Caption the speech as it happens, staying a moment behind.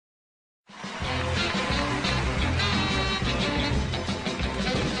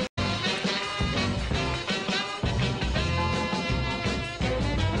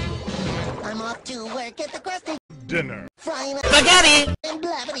get the crusty Dinner. frying Spaghetti! and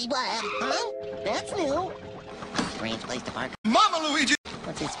blabbity blab. Huh? That's new. Strange place to park. Mama Luigi!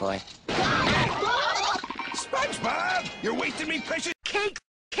 What's this for? SpongeBob! You're wasting me precious Cake!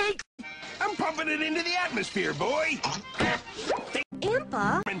 Cake! I'm pumping it into the atmosphere, boy!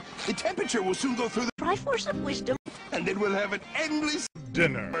 Impa! And the temperature will soon go through the... Triforce of Wisdom! And then we'll have an endless...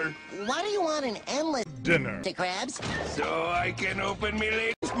 Dinner. Why do you want an endless Dinner. to crabs? So I can open me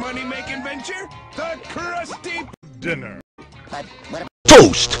latest money-making venture? The Krusty... Dinner. But what about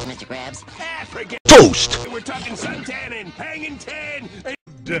Toast! Mr. Krabs? Ah, forget... Toast! We're talking suntanning, hanging tan, and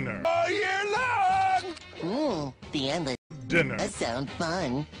Dinner. all year long! The endless Dinner. does sound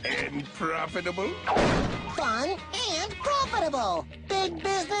fun. And profitable? Fun and profitable. Big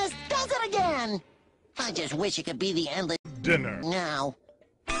business does it again. I just wish it could be the endless Dinner. now.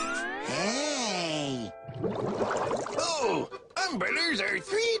 Hey! Oh, umbrellas are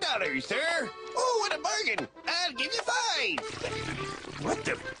 $3, sir. Oh, what a bargain. I'll give you 5. What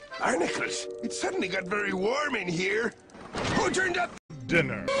the... Arnicles, it suddenly got very warm in here. Who turned up...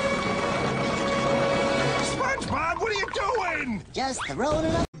 Dinner. SpongeBob, what are you doing? Just throwing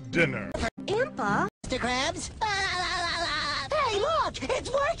it up, Dinner. Impa! Mr. Krabs. Hey, look! It's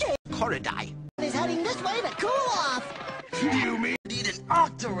working! Corridai! He's heading this way to cool off. You mean... Need an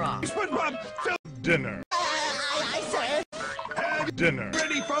Octorok! SpongeBob, Phil... Aye, aye, sir. Dinner.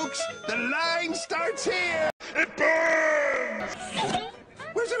 Ready, folks? The line starts here. It burns!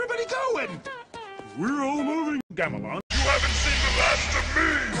 Where's everybody going? We're all moving. Gamelon. You haven't seen the last of me!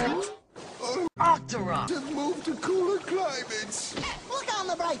 Octorok! To move to cooler climates. Look on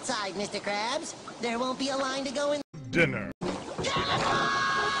the bright side, Mr. Krabs. There won't be a line to go in. Dinner. Cannonball!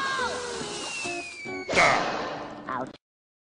 Ah!